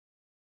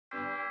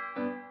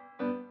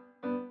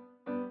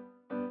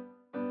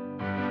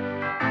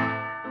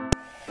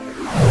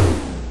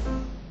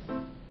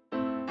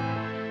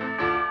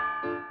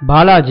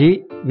பாலாஜி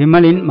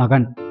விமலின்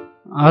மகன்.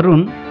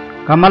 அருண்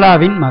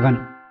கமலாவின் மகன்.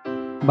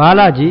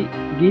 பாலாஜி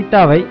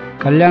கீதாவை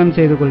கல்யாணம்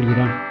செய்து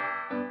கொள்கிறான்.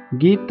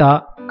 கீதா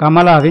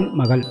கமலாவின்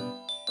மகள்.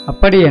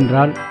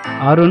 அப்படியென்றால்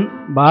அருண்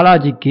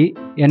பாலாஜிக்கு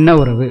என்ன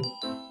உறவு?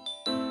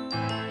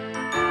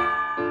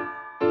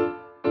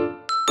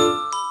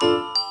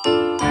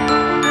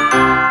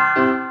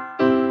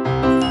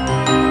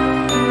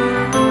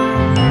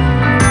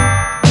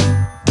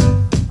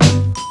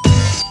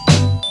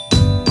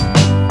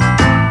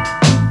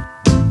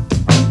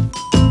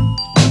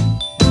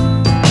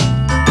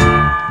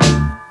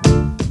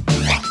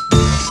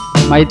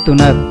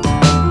 மைத்துனர்.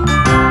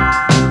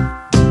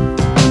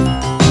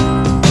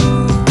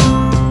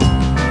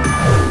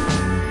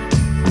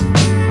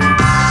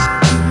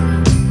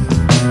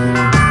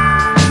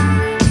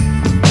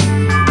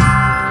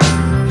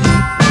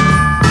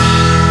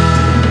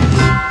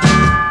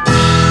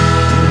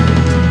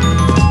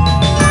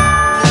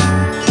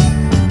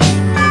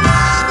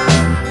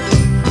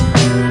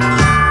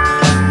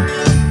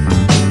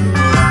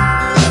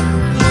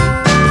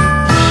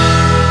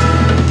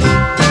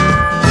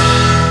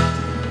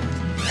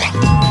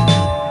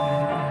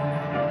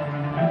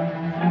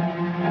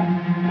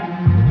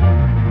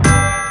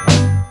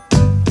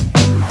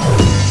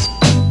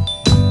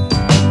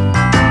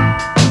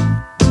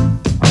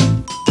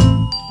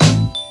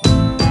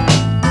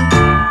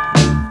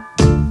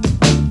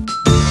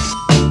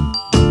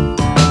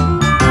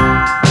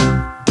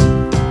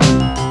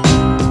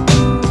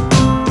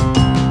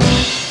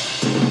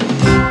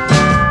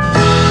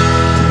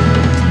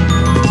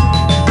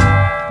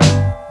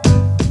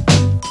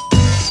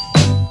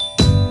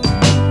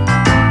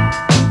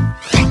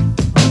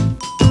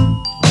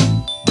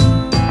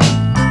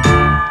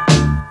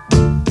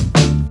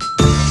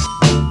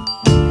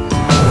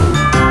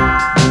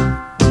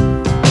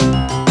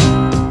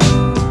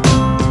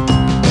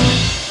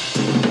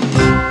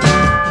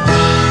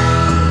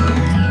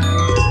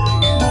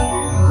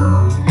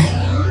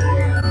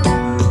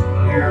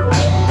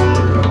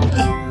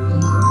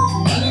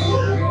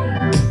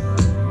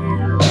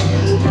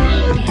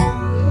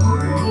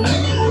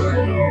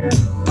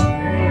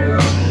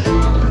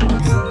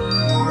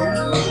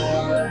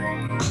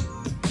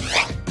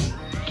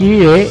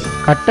 கீழே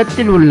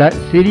கட்டத்தில் உள்ள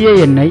சிறிய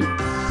எண்ணை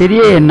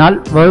பெரிய எண்ணால்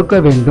வகுக்க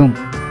வேண்டும்.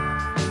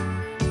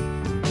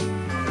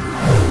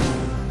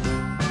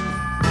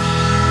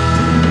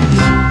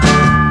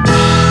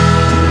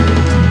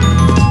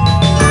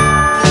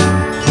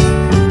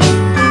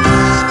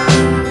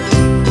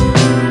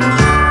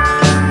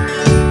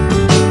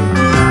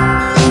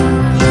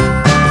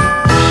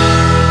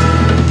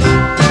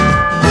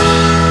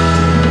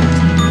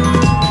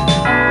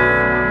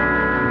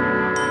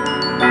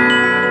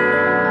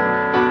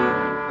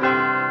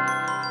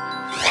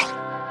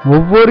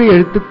 ஒவ்வொரு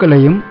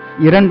எழுத்துக்களையும்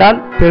 2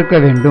 ஆல் பெருக்க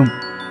வேண்டும்.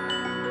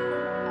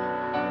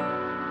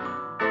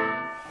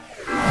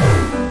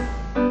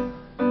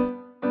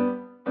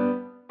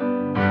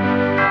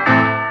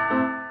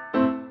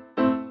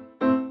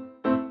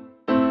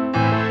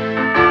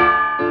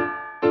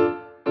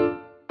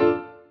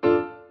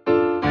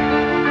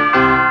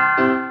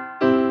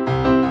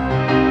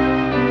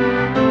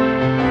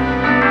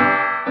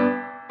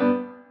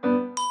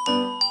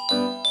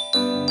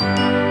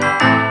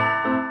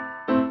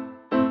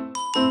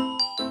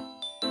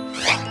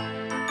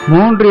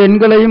 மூன்று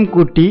எண்களையும்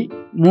கூட்டி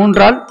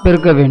 3 ஆல்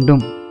பெருக்க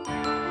வேண்டும்.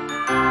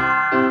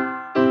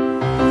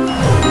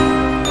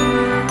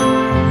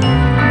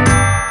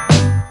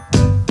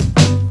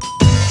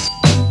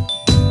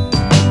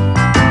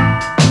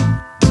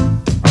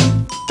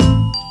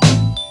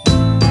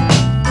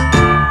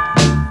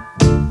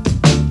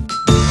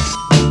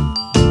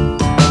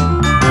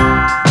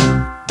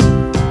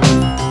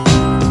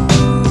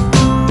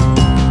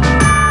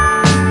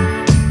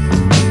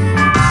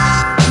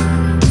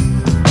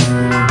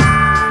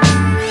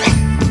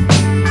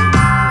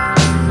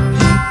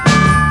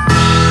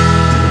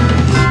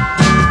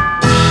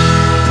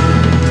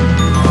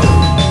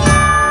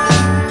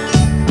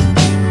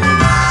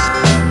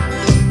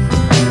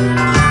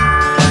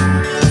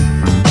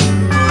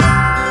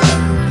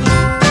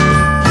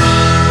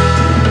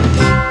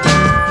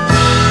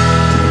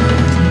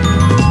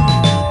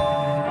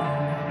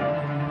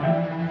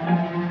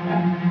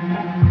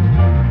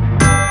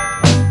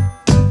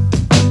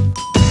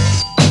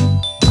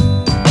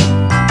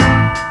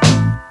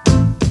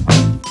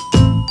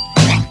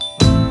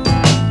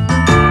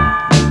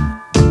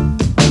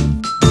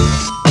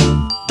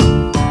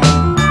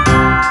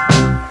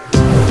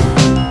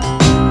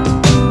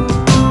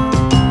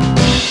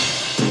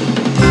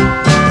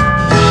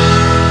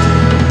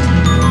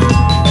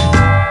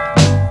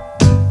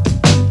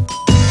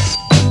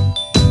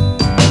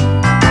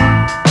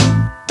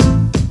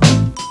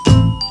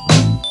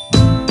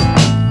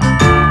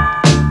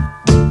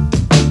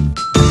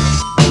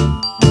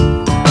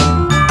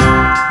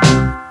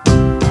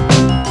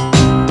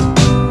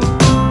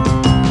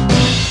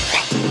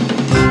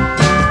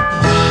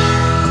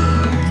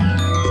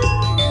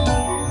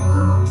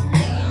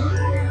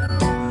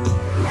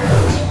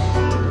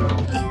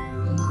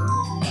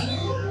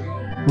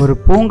 ஒரு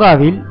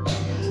பூங்காவில்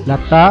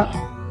லதா,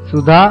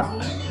 சுதா,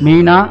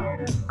 மீனா,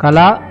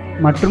 கலா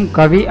மற்றும்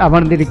கவி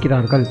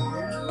அமர்ந்திருக்கிறார்கள்.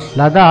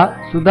 லதா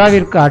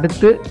சுதாவிற்கு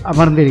அடுத்து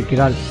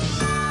அமர்ந்திருக்கிறாள்.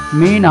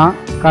 மீனா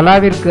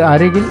கலாவிற்கு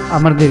அருகில்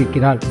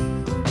அமர்ந்திருக்கிறாள்.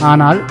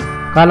 ஆனால்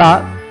கலா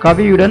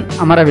கவியுடன்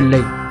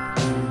அமரவில்லை.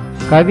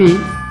 கவி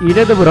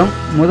இடதுபுறம்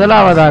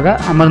முதலாவதாக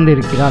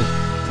அமர்ந்திருக்கிறாள்.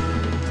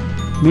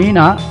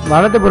 மீனா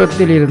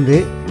வலதுபுறத்தில் இருந்து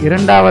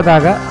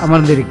இரண்டாவதாக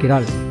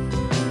அமர்ந்திருக்கிறாள்.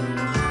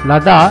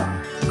 லதா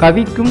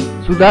கவிக்கும்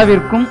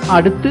சுதாவிற்கும்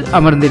அடுத்து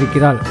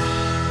அமர்ந்திருக்கிறாள்.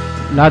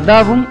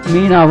 லதாவும்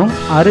மீனாவும்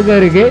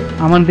அருகருகே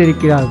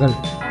அமர்ந்திருக்கிறார்கள்.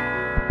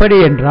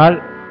 அப்படியென்றால்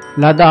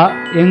லதா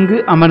எங்கு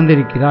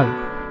அமர்ந்திருக்கிறாள்?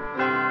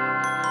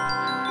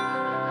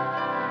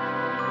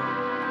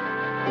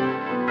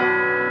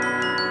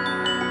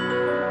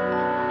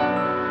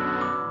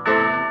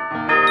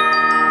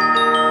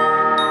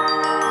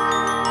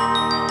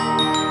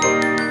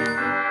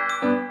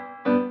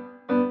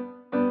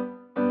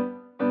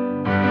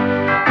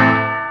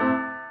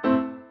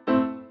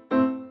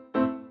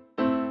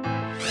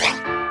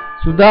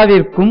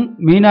 சுதாவிற்கும்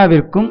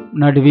மீனாவிற்கும்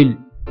நடுவில்.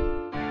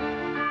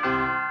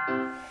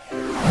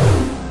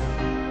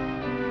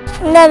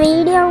 இந்த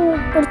வீடியோ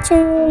உங்களுக்கு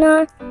பிடிச்சிருந்ததுன்னா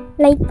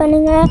லைக்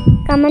பண்ணுங்கள்,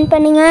 கமெண்ட்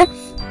பண்ணுங்கள்,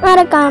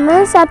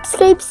 மறக்காமல்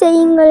சப்ஸ்கிரைப்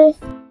செய்யுங்கள்.